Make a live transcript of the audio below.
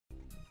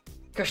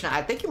Krishna,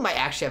 I think you might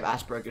actually have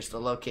Asperger's, the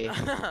low key.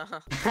 Alright.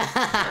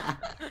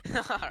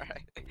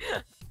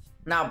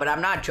 No, but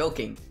I'm not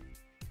joking.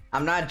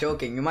 I'm not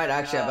joking. You might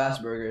actually have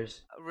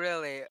Asperger's.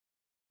 Really?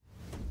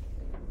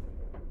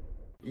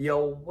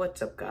 Yo,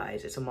 what's up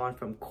guys? It's Amon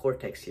from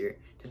KortAXE here.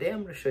 Today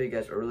I'm going to show you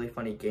guys a really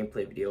funny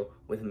gameplay video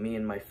with me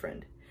and my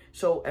friend.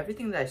 So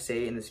everything that I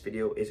say in this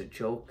video is a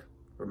joke.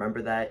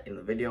 Remember that in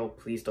the video.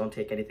 Please don't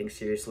take anything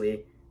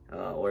seriously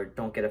or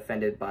don't get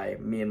offended by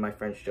me and my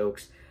friend's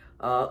jokes.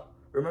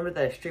 Remember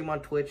that I stream on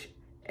Twitch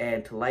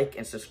and to like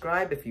and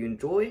subscribe if you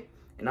enjoy.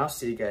 And I'll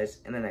see you guys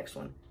in the next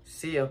one.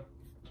 See ya.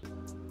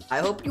 I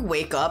hope you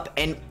wake up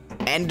and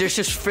there's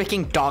just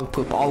freaking dog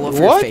poop all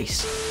over your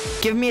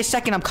face. Give me a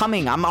second, I'm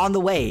coming. I'm on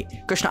the way.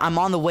 Krishna, I'm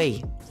on the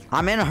way.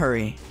 I'm in a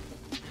hurry.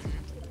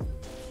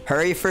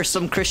 Hurry for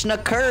some Krishna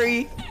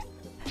curry.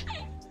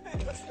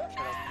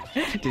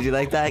 Did you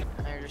like that?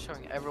 You're just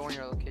showing everyone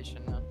your location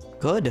now.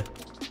 Good.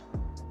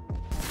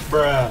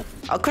 Bruh.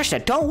 Oh, Krishna,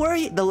 don't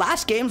worry. The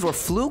last games were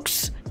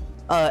flukes.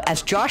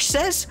 As Josh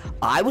says,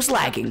 I was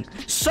lagging.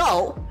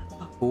 So,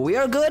 we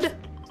are good.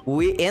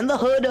 We in the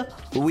hood.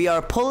 We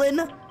are pulling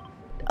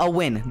a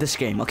win this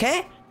game,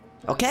 okay?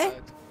 Okay?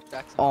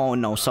 Oh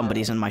no,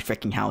 somebody's in my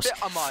freaking house.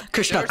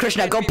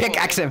 Krishna, go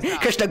pickaxe him.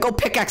 Krishna, go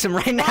pickaxe him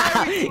right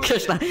now.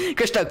 Krishna,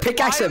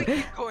 pickaxe him. Why are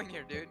we going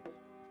here, dude?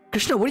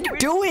 Krishna, what are you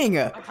doing?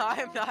 I'm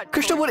not.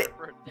 Krishna, what?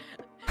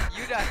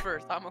 You die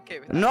first. I'm okay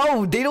with that.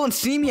 No, they don't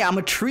see me. I'm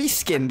a tree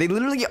skin. They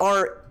literally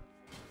are.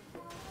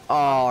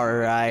 All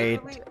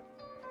right.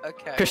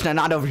 Okay. Krishna,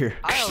 not over here.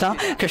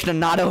 Krishna,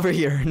 not over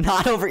here.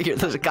 Not over here.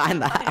 There's a guy in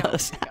the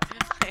house.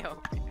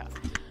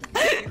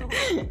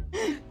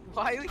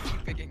 Why do we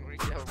keep picking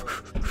Ricky over?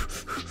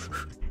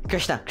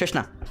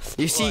 Krishna,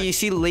 you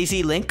see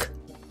Lazy Link?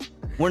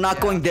 We're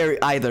not going there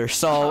either.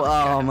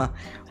 So,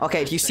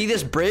 okay, if you see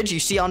this bridge, you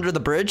see under the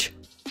bridge?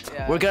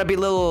 Yeah. We're gonna be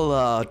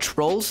little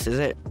trolls. Is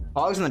it?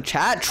 Hogs in the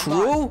chat?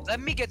 True? Let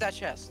me get that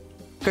chest.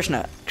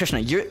 Krishna,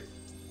 you're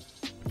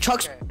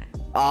Chuck's.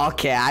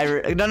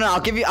 Okay, no, I'll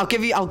give you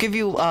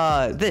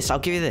this. I'll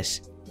give you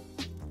this.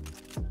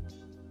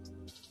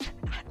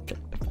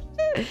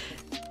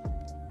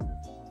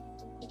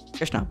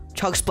 Krishna,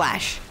 Chug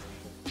Splash.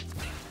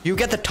 You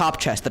get the top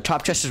chest. The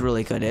top chest is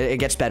really good. It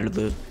gets better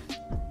loot.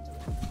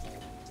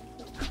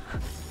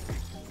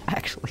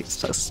 Actually, it's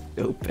so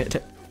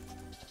stupid.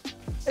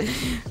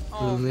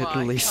 Oh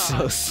literally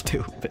so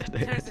stupid.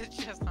 There's a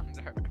chest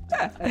under.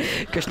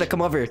 Krishna,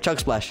 come over here. Chug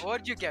Splash. What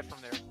did you get from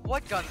there?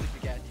 What guns did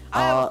you get?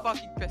 I have a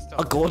fucking pistol.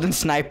 A golden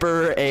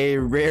sniper, a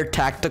rare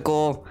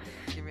tactical.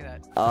 Give me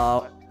that.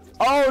 Oh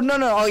no.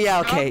 Oh yeah.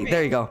 Okay,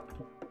 there you go.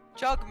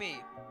 Chug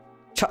me.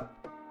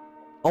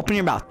 Open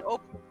your mouth.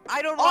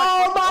 I don't know.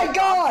 Oh my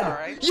God!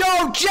 Right?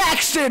 Yo,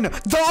 Jackson,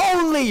 the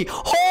only.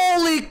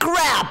 Holy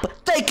crap!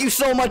 Thank you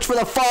so much for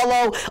the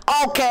follow.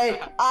 Okay,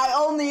 I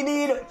only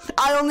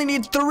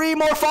need 3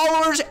 more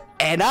followers,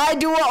 and I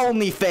do a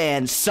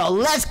OnlyFans. So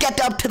let's get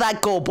up to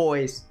that goal,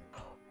 boys.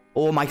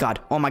 Oh my God!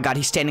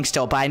 He's standing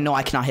still, but I know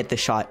I cannot hit this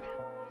shot.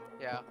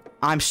 Yeah.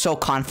 I'm so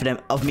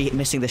confident of me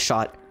missing this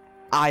shot.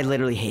 I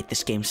literally hate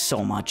this game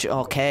so much.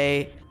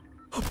 Okay.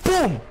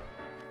 Boom!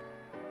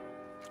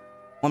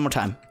 One more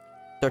time.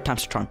 3rd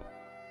time's the charm.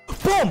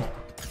 Boom!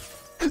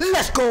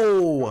 Let's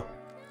go!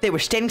 They were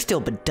standing still,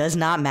 but does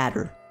not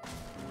matter.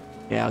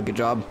 Yeah, good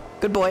job.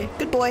 Good boy.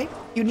 Good boy.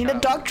 You need a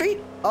dog treat?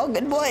 Oh,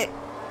 good boy.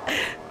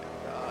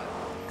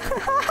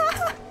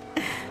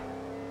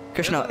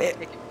 Krishna,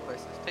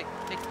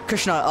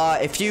 Krishna,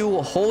 if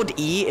you hold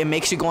E, it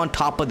makes you go on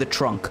top of the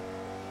trunk.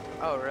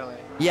 Oh, really?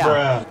 Yeah.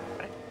 Bruh.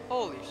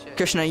 Holy shit.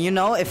 Krishna, you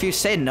know, if you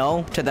say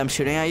no to them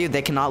shooting at you,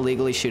 they cannot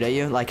legally shoot at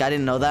you. Like, I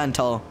didn't know that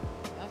until...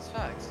 That's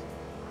facts.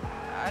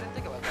 I didn't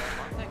think about that.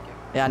 Thank you.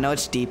 Yeah, no,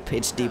 it's deep.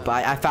 It's deep.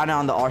 I found it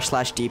on the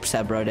r/deep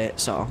subreddit,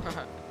 so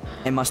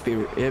it must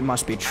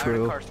be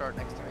true. I car start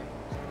next to me.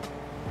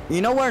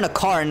 You know we're in a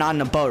car and not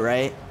in a boat,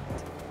 right?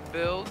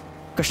 Build.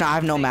 Krishna, I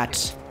have no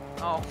mats.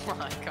 Oh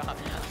my God.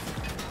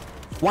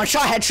 One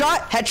shot,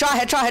 headshot.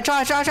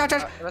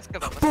 Let's go.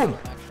 Boom.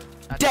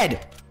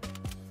 Dead.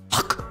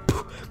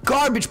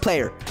 Garbage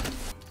player.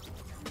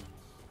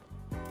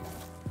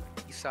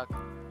 You suck.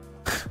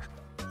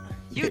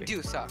 You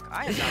do suck.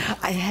 I am not.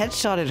 I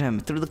headshotted him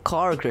through the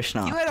car,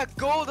 Krishna. You had a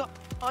gold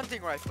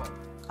hunting rifle.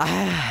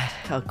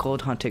 A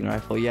gold hunting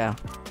rifle, yeah.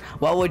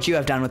 What would you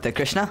have done with it,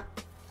 Krishna?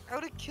 I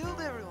would have killed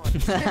everyone.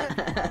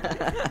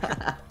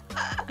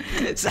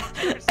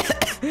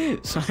 Sorry.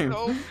 So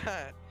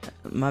bad.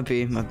 Might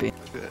be.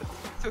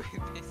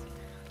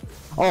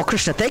 Oh,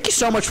 Krishna, thank you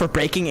so much for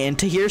breaking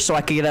into here so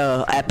I could get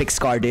a epic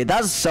scar, dude.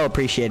 That was so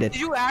appreciated. Did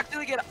you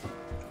actually get?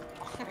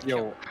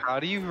 Yo, how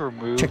do you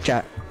remove Check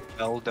chat.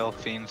 Belle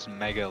Delphine's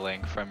mega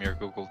link from your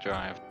Google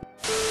Drive?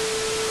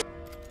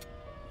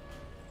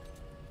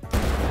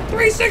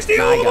 360.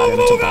 Nah, I got him.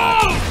 It's a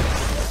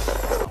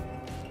bot.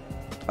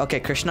 Okay,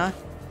 Krishna.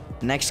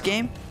 Next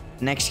game.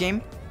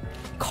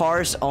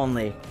 Cars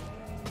only.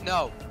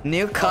 No.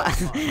 New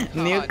concept,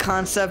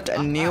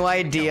 new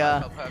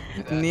idea.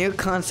 New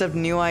concept,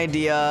 new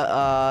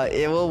idea.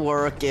 It will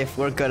work if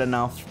we're good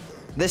enough.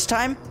 This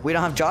time, we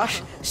don't have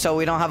Josh, so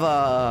we don't have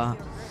a...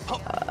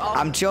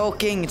 I'm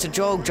joking. It's a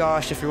joke,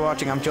 Josh. If you're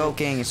watching, I'm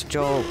joking. It's a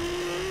joke.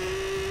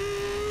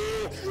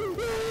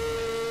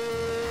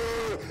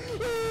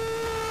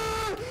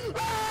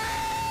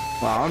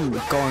 Wow, I'm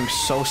going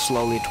so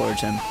slowly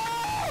towards him.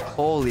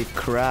 Holy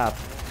crap.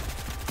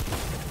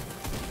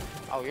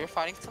 Oh, you're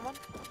fighting someone?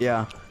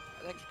 Yeah.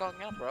 Thanks for calling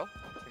me out, bro.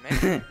 You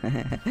made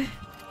it.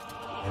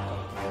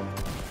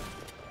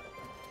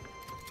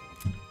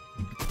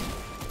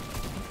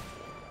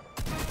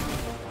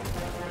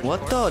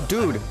 What the?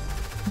 Dude.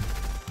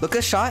 Look at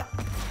the shot.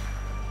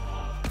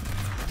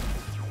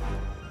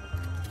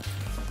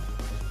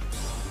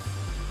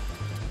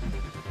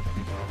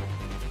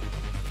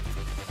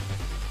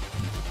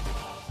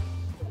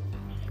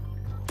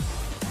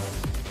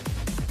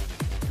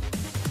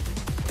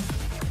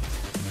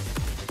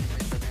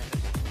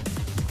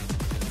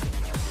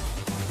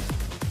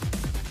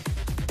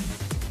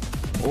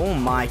 Oh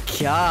my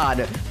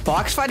god.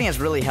 Box fighting has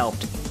really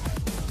helped.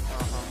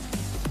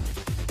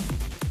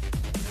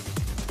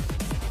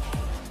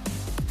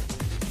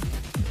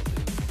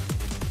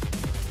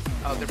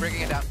 Oh, they're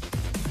bringing it down.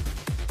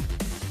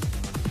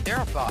 They're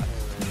a bot.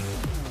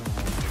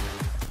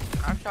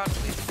 I'm shot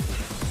at least.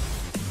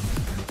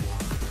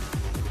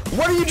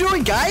 What are you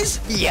doing, guys?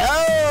 Yo,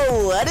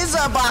 what is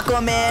up,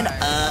 Aquaman?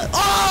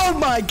 Oh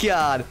my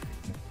god.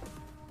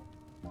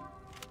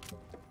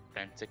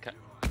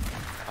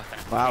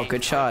 Wow,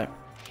 good shot.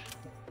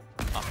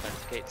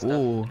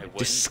 Ooh,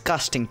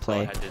 disgusting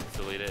play.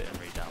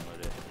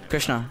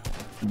 Krishna.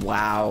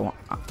 Wow.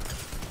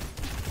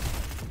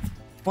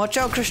 Watch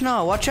out,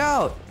 Krishna, watch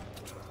out.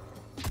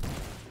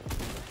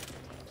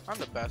 I'm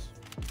the best.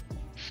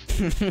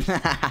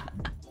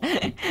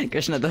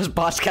 Krishna, those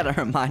bots kind of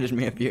reminded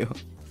me of you.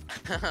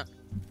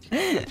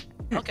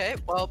 Okay,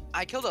 well,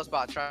 I killed those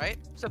bots, right?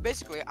 So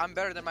basically, I'm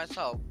better than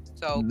myself.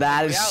 So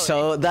that is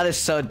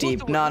so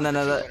deep. No,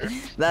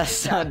 that's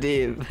so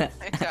deep.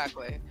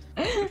 Exactly.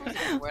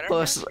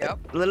 Post,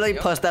 Yep. literally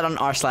post that on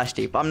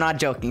r/deep. I'm not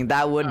joking.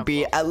 That would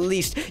be at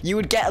least, you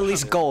would get at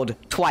least gold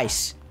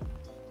twice.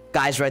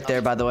 Guys right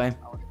there, by the way.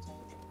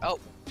 Oh.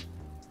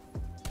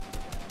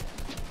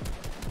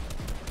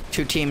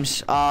 Two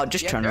teams.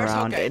 Just turn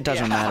around. Okay. It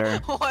doesn't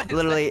matter.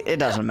 Literally, it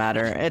doesn't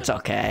matter. It's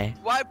okay.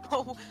 Why?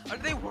 Are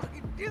they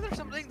working together or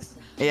something?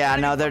 Yeah,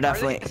 no, they're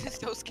definitely. This is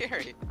so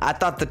scary. I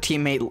thought the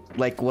teammate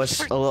like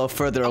was a little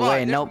further Come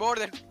away. on, Nope. More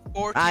than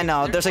 4 I teams.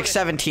 know. There's like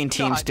 17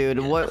 teams, God. dude.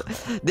 What?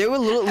 They were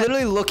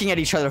literally looking at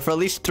each other for at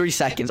least 3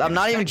 seconds. I'm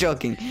not even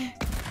joking. In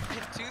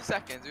 2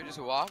 seconds, we just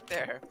walked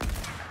there.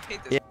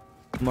 Yeah.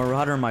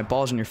 Marauder, my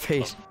balls in your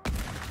face.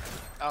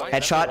 Oh,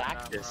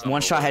 Headshot.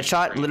 One shot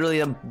headshot. Literally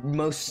the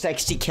most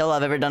sexy kill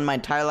I've ever done in my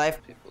entire life.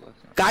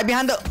 Guy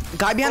behind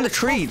the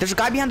tree. There's a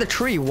guy behind the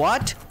tree.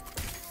 What?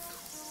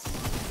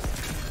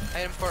 I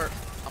hit him for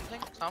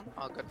something.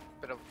 Oh, good.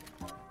 Bit of.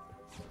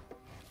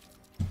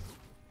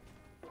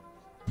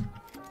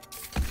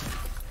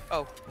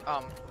 Oh,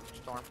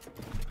 storm.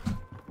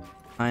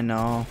 I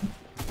know.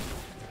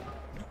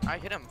 I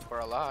hit him for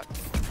a lot.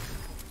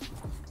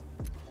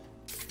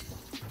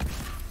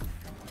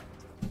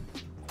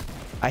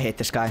 I hate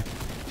this guy.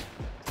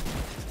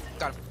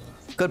 Got him.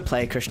 Good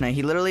play, Krishna.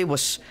 He literally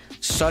was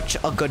such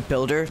a good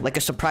builder. Like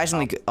a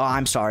surprisingly good. Oh,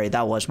 I'm sorry.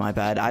 That was my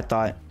bad. I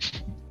thought.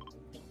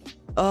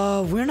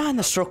 We're not in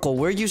the circle.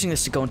 We're using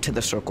this to go into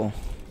the circle.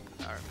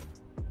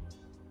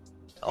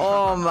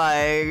 Oh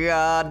my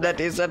god, that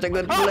is such a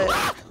good play.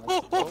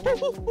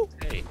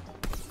 Hey.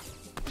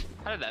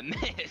 How did that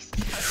miss?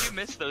 How did you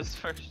miss those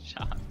first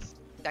shots?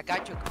 That guy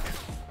took.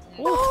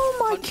 Oh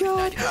my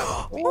god.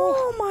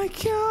 Oh my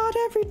god,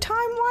 every time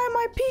why am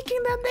I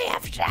peeking them? They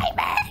have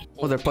shaming.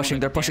 Oh, they're pushing.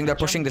 They're pushing.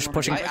 This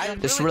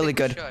is really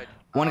good.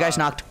 One guy's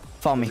knocked.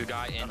 Follow me. There's a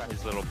guy in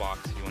his little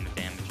box if you want to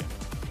damage him.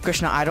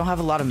 Krishna, I don't have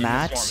a lot of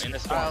mats. In the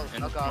storm.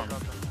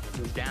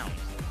 He's down.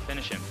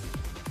 Finish him.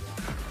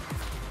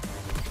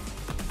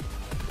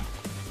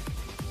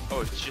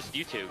 Oh, it's just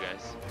you two,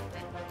 guys.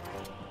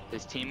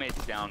 His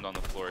teammate's downed on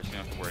the floor, so you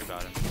don't have to worry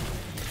about him.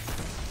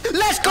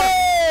 Let's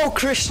go,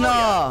 Krishna! Oh,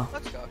 yeah.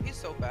 Let's go. He's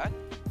so bad.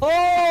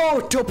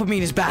 Oh,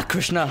 dopamine is back,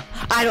 Krishna.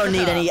 I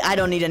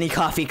don't need any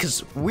coffee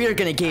because we're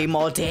gonna game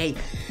all day.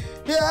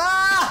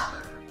 Ah!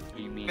 What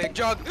do you mean? Big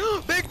jug.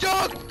 Big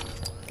jug.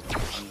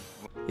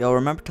 Yo,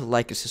 remember to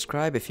like and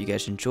subscribe if you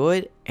guys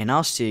enjoyed, and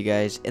I'll see you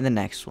guys in the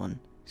next one.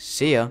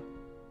 See ya.